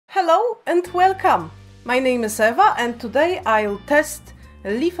Hello and welcome! My name is Eva and today I'll test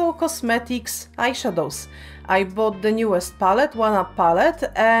Zeesea Cosmetics eyeshadows. I bought the newest palette, 1UP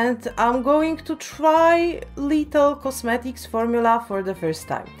palette, and I'm going to try Zeesea Cosmetics formula for the first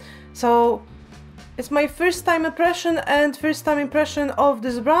time. So it's my first time impression of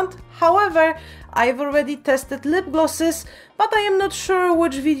this brand. However, I've already tested lip glosses, but I am not sure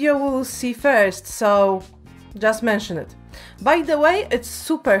which video we'll see first, so just mention it. By the way, it's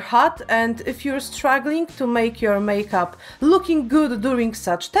super hot, and if you're struggling to make your makeup looking good during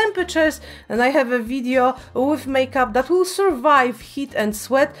such temperatures, then I have a video with makeup that will survive heat and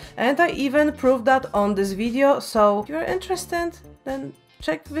sweat, and I even proved that on this video, so if you're interested, then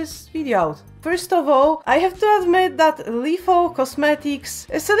check this video out. First of all, I have to admit that Zeesea Cosmetics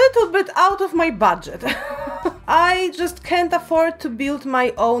is a little bit out of my budget. I just can't afford to build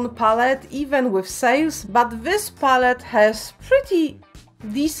my own palette even with sales, but this palette has pretty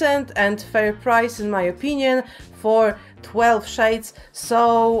decent and fair price in my opinion for 12 shades,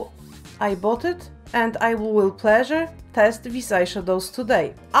 so I bought it and I will with pleasure test these eyeshadows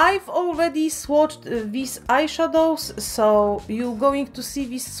today. I've already swatched these eyeshadows, so you're going to see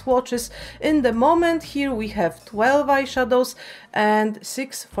these swatches in the moment. Here we have 12 eyeshadows and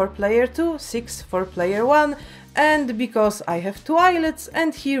 6 for player 2, 6 for player 1, and because I have 2 eyelids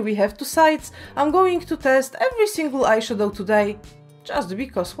and here we have 2 sides, I'm going to test every single eyeshadow today. Just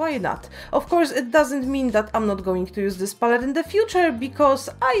because, why not? Of course, it doesn't mean that I'm not going to use this palette in the future, because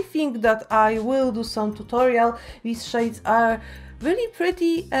I think that I will do some tutorial. These shades are really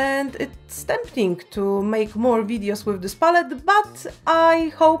pretty and it's tempting to make more videos with this palette, but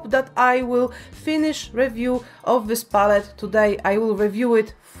I hope that I will finish review of this palette today. I will review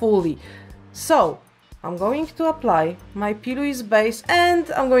it fully. So I'm going to apply my P. base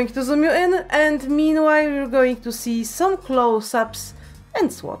and I'm going to zoom you in, and meanwhile you're going to see some close-ups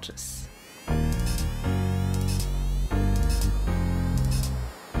and swatches.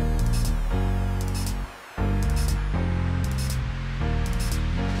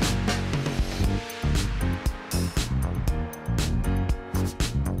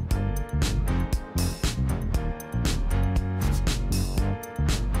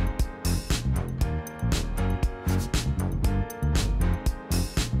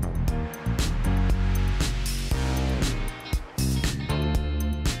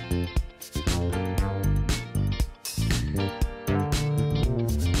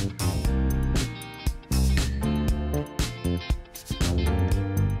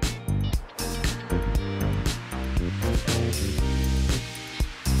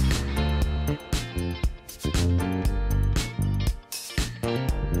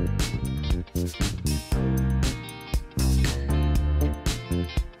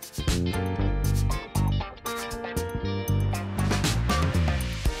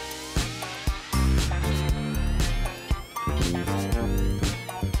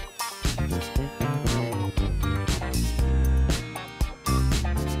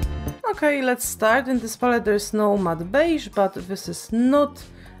 Okay, let's start. In this palette there's no matte beige, but this is not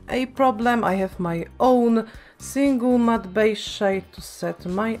a problem. I have my own single matte beige shade to set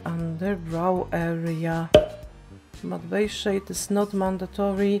my underbrow area. Matte beige shade is not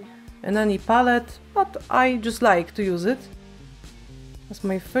mandatory in any palette, but I just like to use it as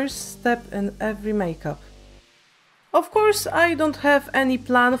my first step in every makeup. Of course, I don't have any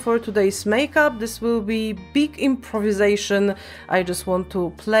plan for today's makeup. This will be big improvisation. I just want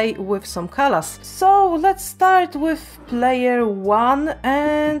to play with some colors. So let's start with player 1,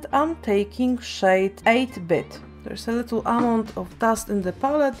 and I'm taking shade 8-bit. There's a little amount of dust in the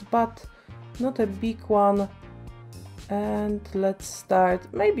palette, but not a big one. And let's start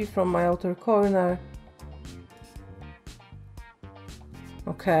maybe from my outer corner.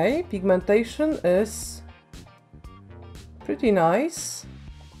 Okay, pigmentation is pretty nice.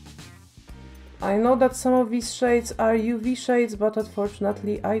 I know that some of these shades are UV shades, but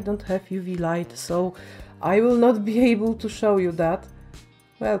unfortunately I don't have UV light, so I will not be able to show you that.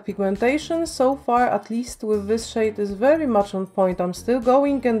 Well, pigmentation so far, at least with this shade, is very much on point. I'm still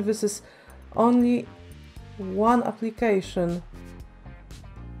going, and this is only one application.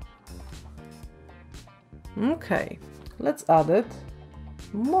 Okay, let's add it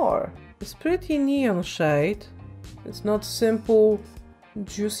more. It's pretty neon shade. It's not simple,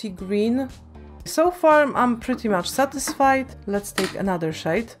 juicy green. So far I'm pretty much satisfied. Let's take another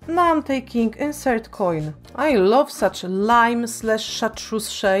shade. Now I'm taking Insert Coin. I love such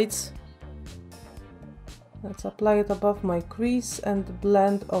lime/chartreuse shades. Let's apply it above my crease and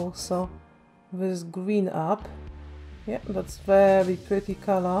blend also this green up. Yeah, that's very pretty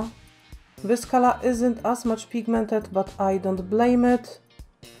color. This color isn't as much pigmented, but I don't blame it.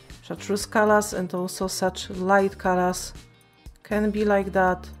 chartreuse colors and also such light colors can be like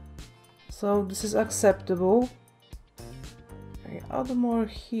that. So this is acceptable. I add more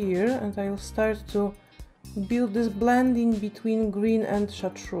here and I'll start to build this blending between green and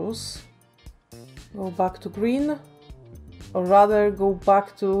chartreuse. Go back to green, or rather go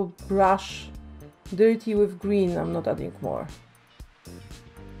back to brush dirty with green. I'm not adding more.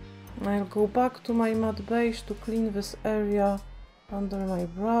 I'll go back to my matte beige to clean this area under my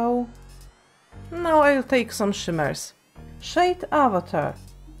brow. Now I'll take some shimmers. Shade Avatar.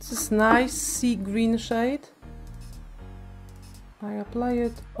 This is nice sea green shade. I apply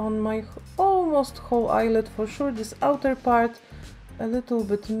it on my almost whole eyelid, for sure this outer part, a little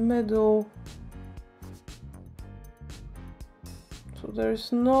bit middle. So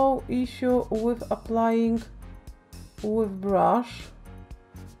there's no issue with applying with brush,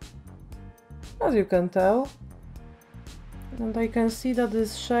 as you can tell. And I can see that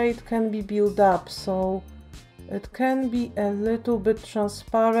this shade can be built up, so it can be a little bit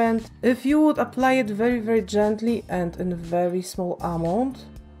transparent if you would apply it very gently and in very small amount.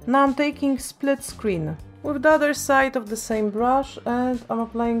 Now I'm taking split screen with the other side of the same brush and I'm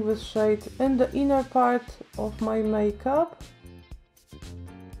applying this shade in the inner part of my makeup.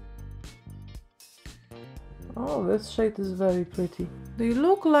 Oh, this shade is very pretty. They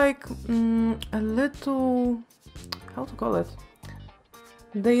look like a little... how to call it?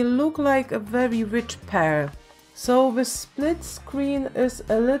 They look like a very rich pear. So the split screen is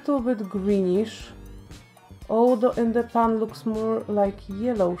a little bit greenish, although in the pan looks more like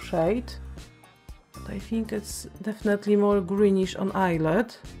yellow shade. But I think it's definitely more greenish on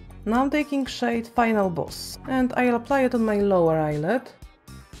eyelid. Now I'm taking shade Final Boss and I'll apply it on my lower eyelid.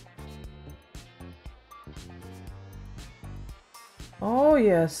 Oh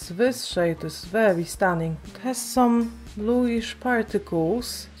yes, this shade is very stunning. It has some bluish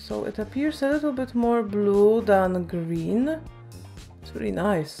particles, so it appears a little bit more blue than green. It's really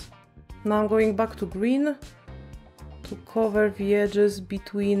nice. Now I'm going back to green to cover the edges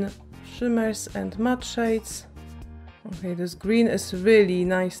between shimmers and matte shades. Okay, this green is really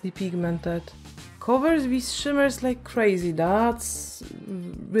nicely pigmented. Covers these shimmers like crazy. That's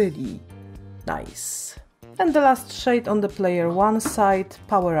really nice. And the last shade on the player one side,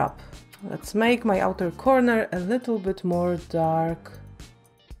 Power Up. Let's make my outer corner a little bit more dark.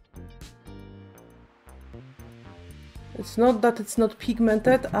 It's not that it's not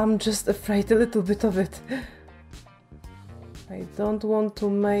pigmented, I'm just afraid a little bit of it. I don't want to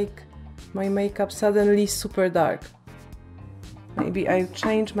make my makeup suddenly super dark. Maybe I'll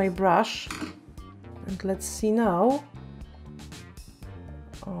change my brush and let's see now.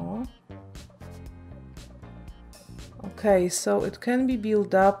 Oh. Okay, so it can be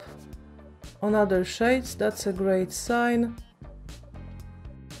built up on other shades, that's a great sign.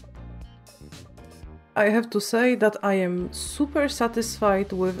 I have to say that I am super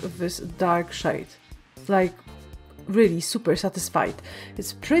satisfied with this dark shade. Like, really super satisfied.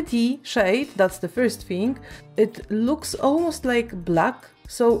 It's pretty shade, that's the first thing. It looks almost like black,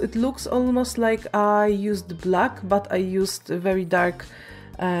 so it looks almost like I used black, but I used a very dark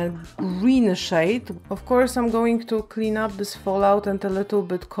green shade. Of course, I'm going to clean up this fallout and a little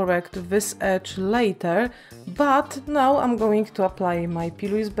bit correct this edge later, but now I'm going to apply my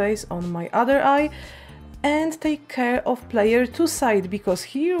Realist base on my other eye and take care of player 2 side, because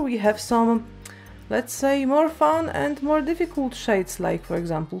here we have some, let's say, more fun and more difficult shades, like for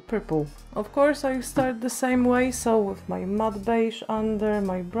example purple. Of course, I start the same way, so with my matte beige under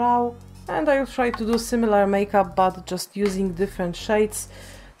my brow, and I'll try to do similar makeup but just using different shades.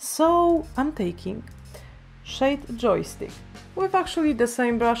 So I'm taking shade Joystick with actually the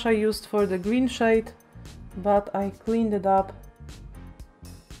same brush I used for the green shade, but I cleaned it up.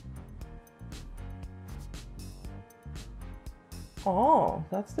 Oh,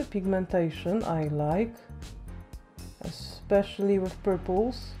 that's the pigmentation I like, especially with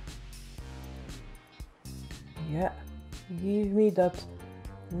purples. Yeah, give me that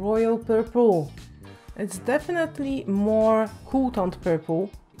royal purple. It's definitely more cool toned purple,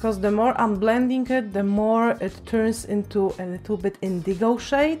 because the more I'm blending it, the more it turns into a little bit indigo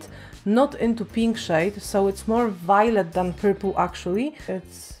shade, not into pink shade, so it's more violet than purple actually.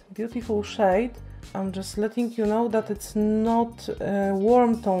 It's a beautiful shade. I'm just letting you know that it's not a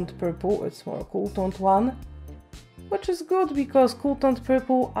warm toned purple, it's more cool toned one, which is good because cool toned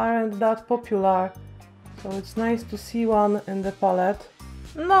purple aren't that popular, so it's nice to see one in the palette.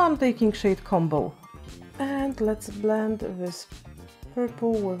 Now I'm taking shade Combo and let's blend this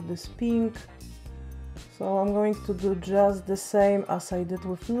purple with this pink. So I'm going to do just the same as I did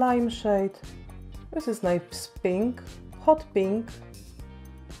with lime shade. This is nice pink, hot pink.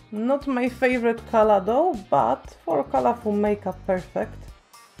 Not my favorite color though, but for colorful makeup, perfect.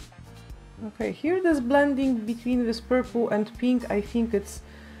 Okay, here this blending between this purple and pink, I think it's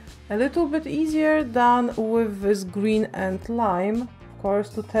a little bit easier than with this green and lime. Of course,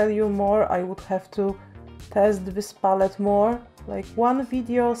 to tell you more, I would have to test this palette more. Like one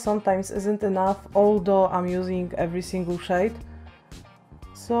video sometimes isn't enough, although I'm using every single shade.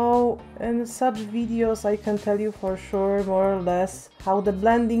 So in such videos I can tell you for sure more or less how the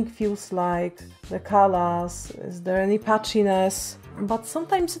blending feels like, the colors, is there any patchiness. But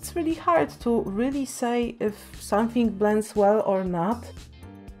sometimes it's really hard to really say if something blends well or not.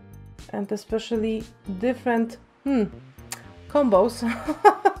 And especially different combos.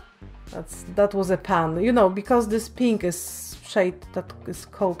 That was a pun, you know, because this pink is shade that is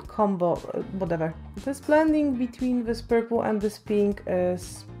called combo, whatever. This blending between this purple and this pink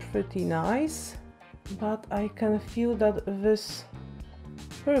is pretty nice, but I can feel that this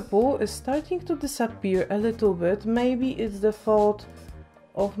purple is starting to disappear a little bit. Maybe it's the fault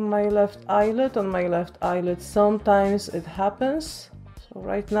of my left eyelid. On my left eyelid sometimes it happens, so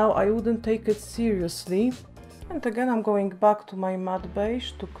right now I wouldn't take it seriously. And again I'm going back to my matte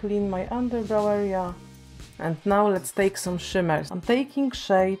beige to clean my underbrow area. And now let's take some shimmers. I'm taking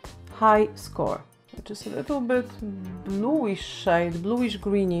shade High Score, which is a little bit bluish shade, bluish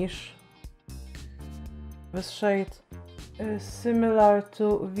greenish. This shade is similar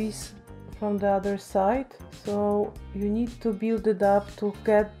to this from the other side, so you need to build it up to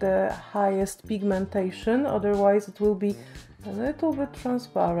get the highest pigmentation, otherwise it will be a little bit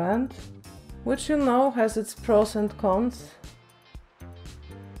transparent, which you know has its pros and cons.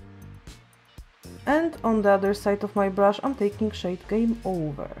 And on the other side of my brush I'm taking shade Game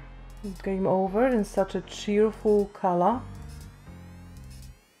Over. Game Over in such a cheerful color.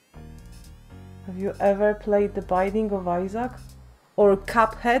 Have you ever played The Binding of Isaac? Or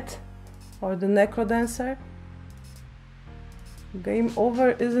Cuphead? Or the Necrodancer? Game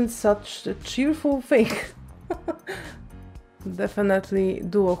Over isn't such a cheerful thing. Definitely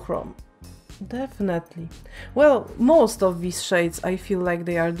duochrome. Definitely. Well, most of these shades I feel like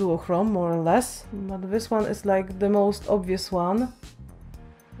they are duochrome, more or less, but this one is like the most obvious one,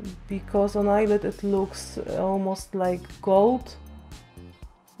 because on eyelid it looks almost like gold,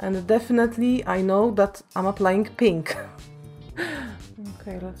 and definitely I know that I'm applying pink.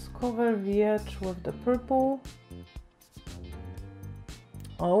 Okay, let's cover the edge with the purple.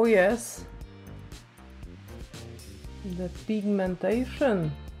 Oh yes, the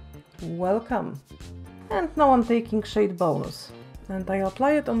pigmentation. Welcome. And now I'm taking shade Bonus and I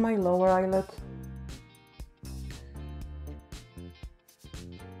apply it on my lower eyelid.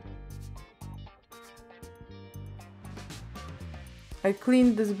 I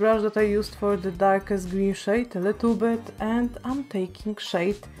cleaned this brush that I used for the darkest green shade a little bit, and I'm taking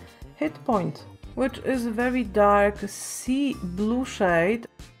shade Hit Point, which is a very dark sea blue shade.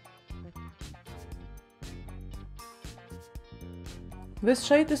 This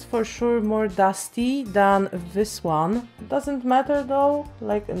shade is for sure more dusty than this one. Doesn't matter though,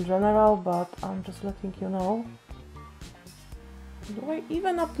 like in general, but I'm just letting you know. Do I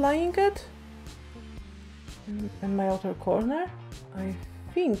even applying it in my outer corner? I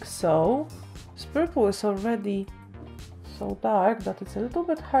think so. This purple is already so dark that it's a little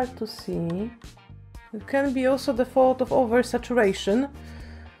bit hard to see. It can be also the fault of oversaturation.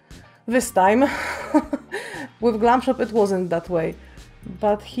 This time. With Glam Shop it wasn't that way.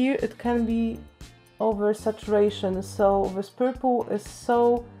 But here it can be oversaturation, so this purple is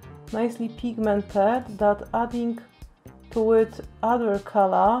so nicely pigmented that adding to it other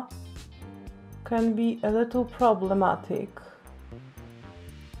color can be a little problematic.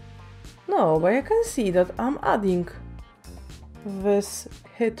 No, but I can see that I'm adding this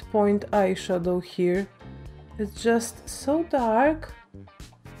Hit Point eyeshadow here. It's just so dark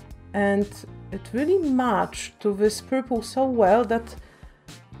and it really matched to this purple so well that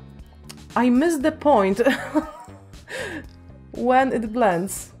I miss the point when it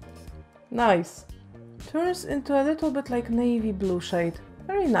blends. Nice. Turns into a little bit like navy blue shade.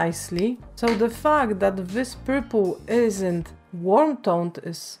 Very nicely. So the fact that this purple isn't warm toned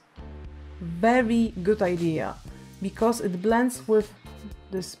is very good idea, because it blends with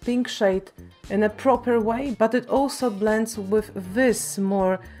this pink shade in a proper way, but it also blends with this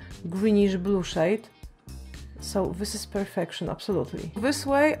more greenish blue shade. So this is perfection, absolutely. This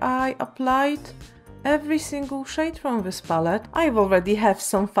way I applied every single shade from this palette. I've already have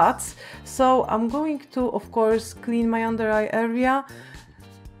some fats, so I'm going to, of course, clean my under eye area,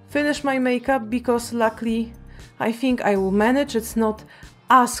 finish my makeup, because luckily I think I will manage. It's not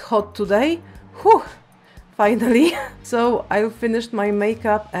as hot today. Whew! finally. So I'll finish my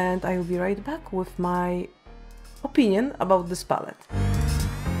makeup and I'll be right back with my opinion about this palette.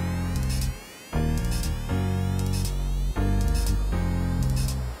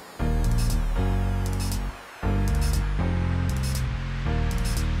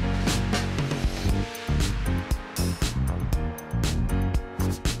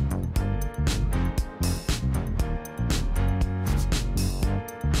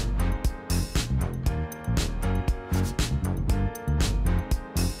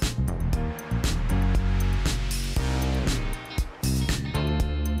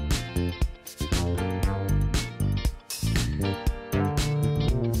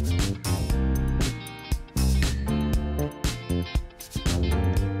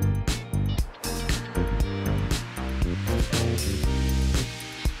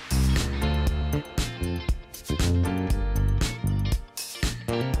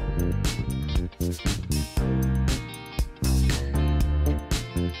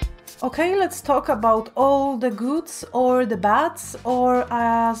 Okay, let's talk about all the goods or the bads, or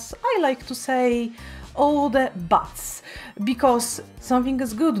as I like to say, all the buts, because something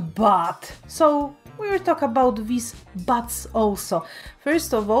is good, but. So we will talk about these buts also.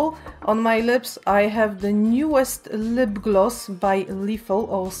 First of all, on my lips I have the newest lip gloss by Lethal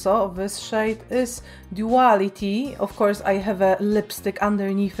also. This shade is Duality. Of course I have a lipstick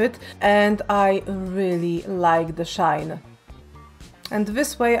underneath it and I really like the shine. And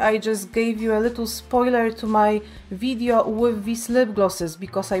this way I just gave you a little spoiler to my video with these lip glosses,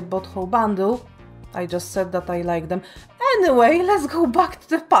 because I bought whole bundle. I just said that I like them. Anyway, let's go back to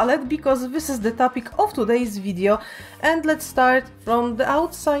the palette, because this is the topic of today's video. And let's start from the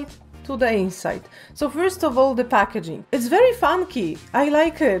outside to the inside. So first of all, the packaging. It's very funky, I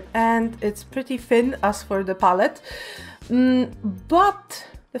like it, and it's pretty thin as for the palette. But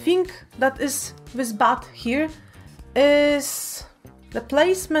the thing that is this bad here is the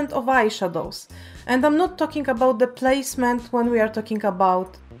placement of eyeshadows. And I'm not talking about the placement when we are talking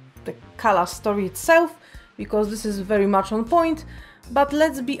about the color story itself, because this is very much on point. But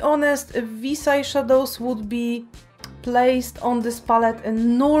let's be honest, if these eyeshadows would be placed on this palette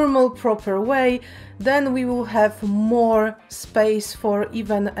in normal proper way, then we will have more space for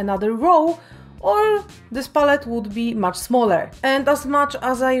even another row, or this palette would be much smaller. And as much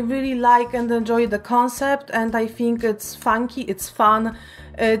as I really like and enjoy the concept, and I think it's funky, it's fun,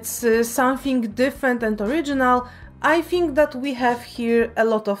 it's something different and original, I think that we have here a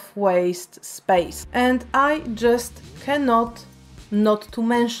lot of waste space. And I just cannot not to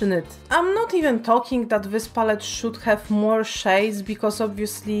mention it. I'm not even talking that this palette should have more shades, because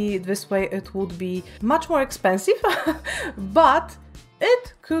obviously this way it would be much more expensive, but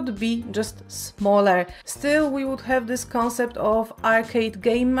it could be just smaller. Still, we would have this concept of arcade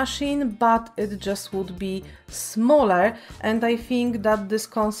game machine, but it just would be smaller. And I think that this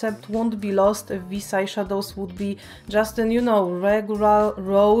concept won't be lost if these eyeshadows would be just in, you know, regular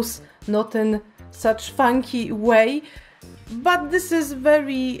rows, not in such funky way. But this is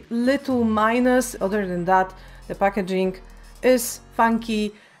very little minus. Other than that, the packaging is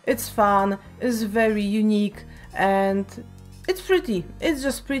funky, it's fun, it's very unique, and it's pretty. It's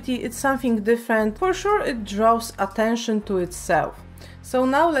just pretty, it's something different. For sure it draws attention to itself. So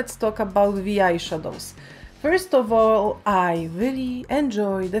now let's talk about the eyeshadows. First of all, I really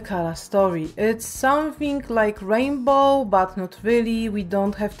enjoy the color story. It's something like rainbow, but not really. We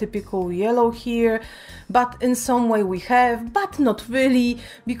don't have typical yellow here, but in some way we have, but not really,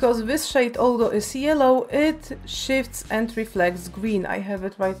 because this shade, although is yellow, it shifts and reflects green. I have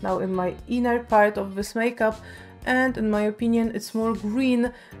it right now in my inner part of this makeup, and in my opinion it's more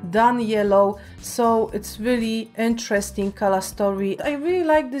green than yellow, so it's really interesting color story. I really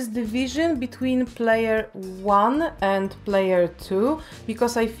like this division between player 1 and player 2,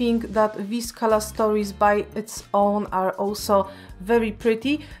 because I think that these color stories by its own are also very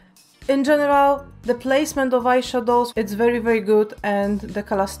pretty. In general, the placement of eyeshadows, it's very good, and the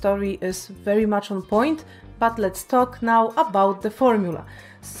color story is very much on point. But let's talk now about the formula.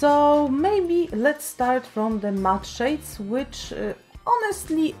 So maybe let's start from the matte shades, which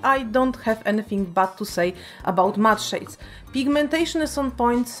honestly I don't have anything bad to say about matte shades. Pigmentation is on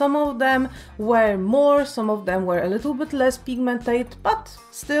point, some of them were more, some of them were a little bit less pigmented, but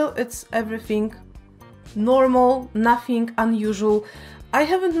still it's everything normal, nothing unusual. I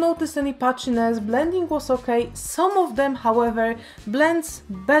haven't noticed any patchiness, blending was okay. Some of them, however, blends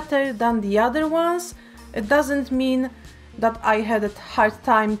better than the other ones. It doesn't mean that I had a hard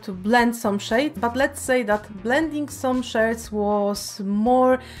time to blend some shades, but let's say that blending some shades was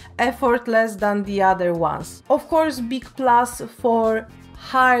more effortless than the other ones. Of course, big plus for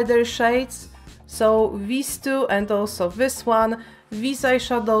harder shades, So these two and also this one, these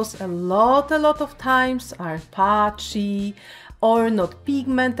eyeshadows a lot of times are patchy or not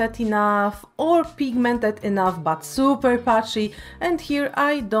pigmented enough or pigmented enough but super patchy, and here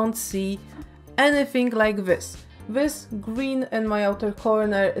I don't see anything like this. This green in my outer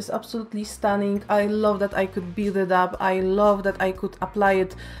corner is absolutely stunning. I love that I could build it up. I love that I could apply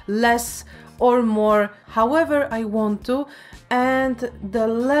it less or more, however I want to. And the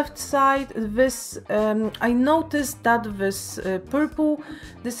left side, this I noticed that this purple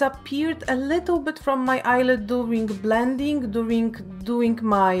disappeared a little bit from my eyelid during blending, during doing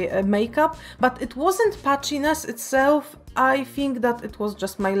my makeup, but it wasn't patchiness itself. I think that it was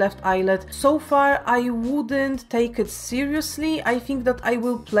just my left eyelid. So far I wouldn't take it seriously. I think that I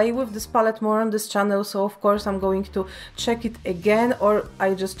will play with this palette more on this channel, so of course I'm going to check it again, or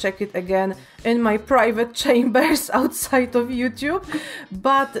I just check it again in my private chambers outside of YouTube.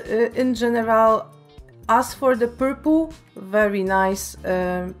 But in general, as for the purple, very nice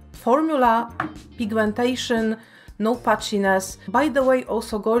formula, pigmentation, no patchiness. By the way,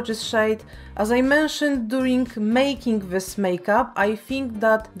 also gorgeous shade. As I mentioned during making this makeup, I think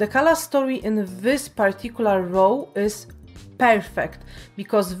that the color story in this particular row is perfect,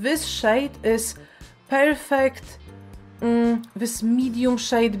 because this shade is perfect, this medium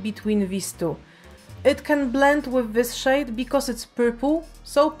shade between these two. It can blend with this shade because it's purple,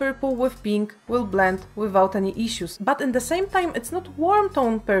 so purple with pink will blend without any issues. But in the same time, it's not warm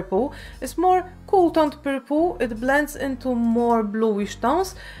toned purple, it's more cool toned purple. It blends into more bluish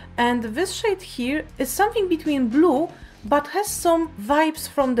tones, and this shade here is something between blue but has some vibes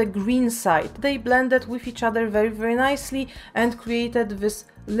from the green side. They blended with each other very nicely and created this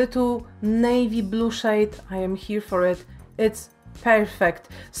little navy blue shade. I am here for it. It's perfect.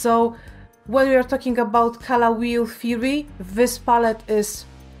 So when we are talking about color wheel theory, this palette is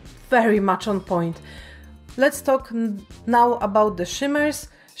very much on point. Let's talk now about the shimmers.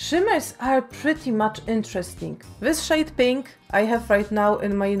 Shimmers are pretty much interesting. This shade pink I have right now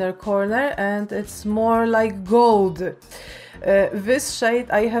in my inner corner, and it's more like gold. This shade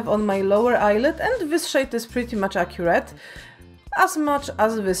I have on my lower eyelid, and this shade is pretty much accurate, as much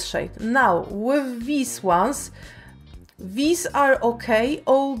as this shade. Now, with these ones, these are okay,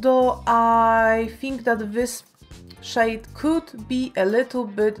 although I think that this shade could be a little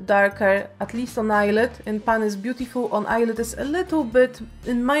bit darker, at least on eyelid. In pan is beautiful, on eyelid is a little bit,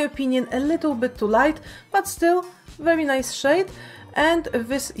 in my opinion, a little bit too light, but still very nice shade. And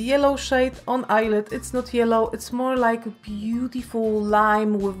this yellow shade on eyelid, it's not yellow, it's more like a beautiful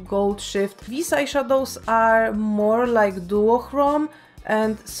lime with gold shift. These eyeshadows are more like duochrome,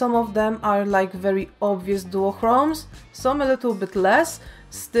 and some of them are like very obvious duochromes, some a little bit less.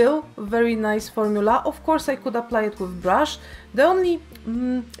 Still very nice formula. Of course I could apply it with brush. The only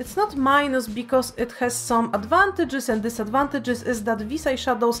it's not minus, because it has some advantages and disadvantages, is that these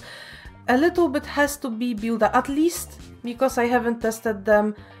eyeshadows a little bit has to be built up, at least because I haven't tested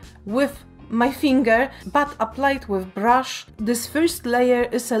them with my finger, but applied with brush, this first layer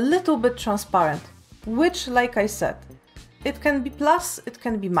is a little bit transparent, which, like I said, it can be plus, it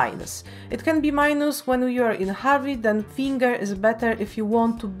can be minus. It can be minus when you are in a hurry, then finger is better if you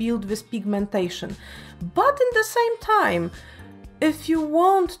want to build this pigmentation. But in the same time, if you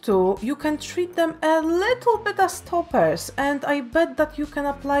want to, you can treat them a little bit as toppers, and I bet that you can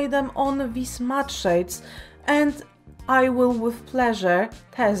apply them on these matte shades, and I will with pleasure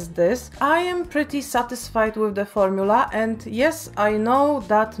test this. I am pretty satisfied with the formula, and yes, I know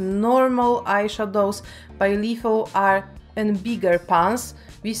that normal eyeshadows by Lethal are in bigger pans,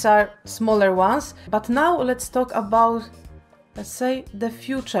 these are smaller ones. But now let's talk about, let's say, the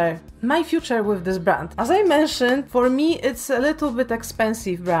future, my future with this brand. As I mentioned, for me it's a little bit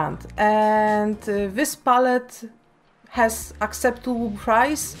expensive brand, and this palette has acceptable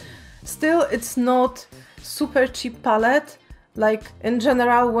price. Still, it's not super cheap palette, like in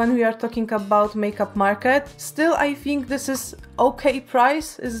general when we are talking about makeup market. Still, I think this is okay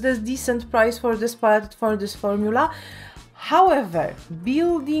price, is this decent price for this palette, for this formula. However,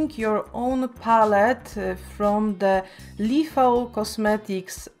 building your own palette from the Lethal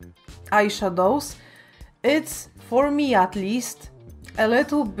Cosmetics eyeshadows, it's, for me at least, a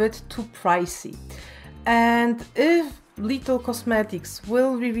little bit too pricey. And if Lethal Cosmetics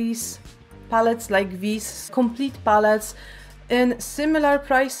will release palettes like these, complete palettes in similar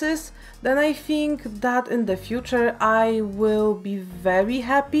prices, then I think that in the future I will be very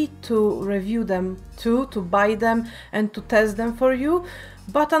happy to review them too, to buy them and to test them for you.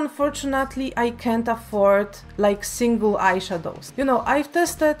 But unfortunately I can't afford like single eyeshadows. You know, I've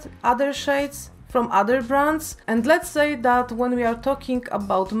tested other shades from other brands. And let's say that when we are talking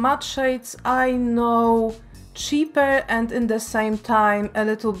about matte shades, I know cheaper and in the same time a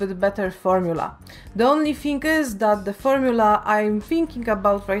little bit better formula. The only thing is that the formula I'm thinking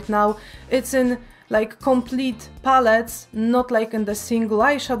about right now, it's in like complete palettes, not like in the single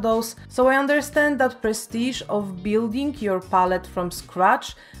eyeshadows. So I understand that prestige of building your palette from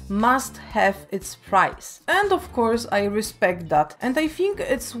scratch must have its price. And of course I respect that. And I think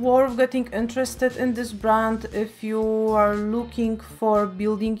it's worth getting interested in this brand if you are looking for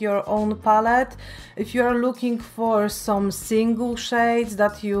building your own palette, if you are looking for some single shades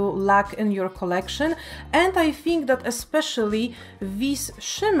that you lack in your collection. And I think that especially these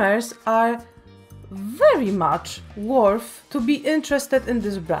shimmers are very much worth to be interested in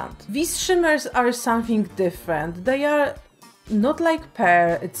this brand. These shimmers are something different. They are not like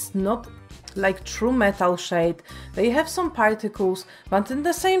pear, it's not like true metal shade. They have some particles, but in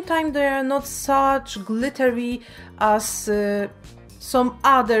the same time they are not such glittery as some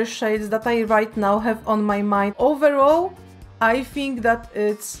other shades that I right now have on my mind. Overall, I think that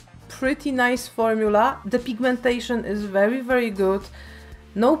it's pretty nice formula. The pigmentation is very good.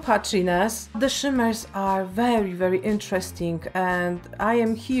 No patchiness. The shimmers are very interesting and I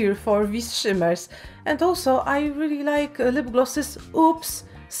am here for these shimmers. And also I really like lip glosses. Oops,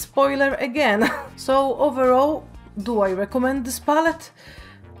 spoiler again. So overall, do I recommend this palette?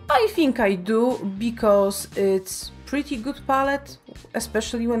 I think I do, because it's pretty good palette,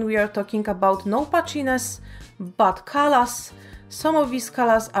 especially when we are talking about no patchiness, but colors. Some of these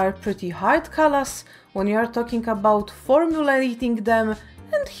colors are pretty hard colors when you are talking about formulating them.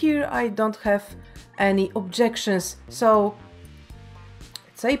 And here I don't have any objections, so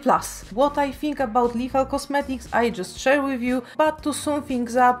it's a plus. What I think about Lethal Cosmetics I just share with you, but to sum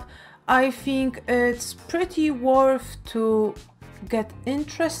things up, I think it's pretty worth to get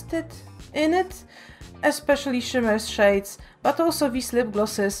interested in it, especially shimmer shades, but also these lip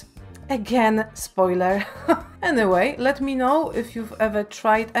glosses. Again, spoiler. Anyway, let me know if you've ever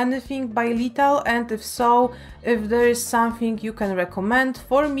tried anything by Lethal, and if so, if there is something you can recommend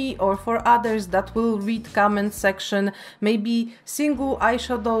for me or for others that will read comment section, maybe single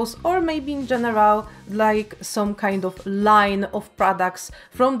eyeshadows or maybe in general like some kind of line of products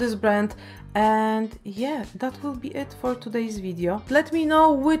from this brand. And yeah, that will be it for today's video. Let me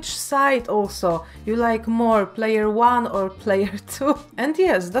know which side also you like more, player 1 or player 2. And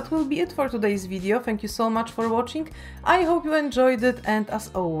yes, that will be it for today's video. Thank you so much for watching. I hope you enjoyed it, and as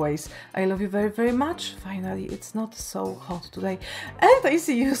always, I love you very much. Finally, it's not so hot today, and I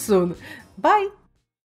see you soon. Bye!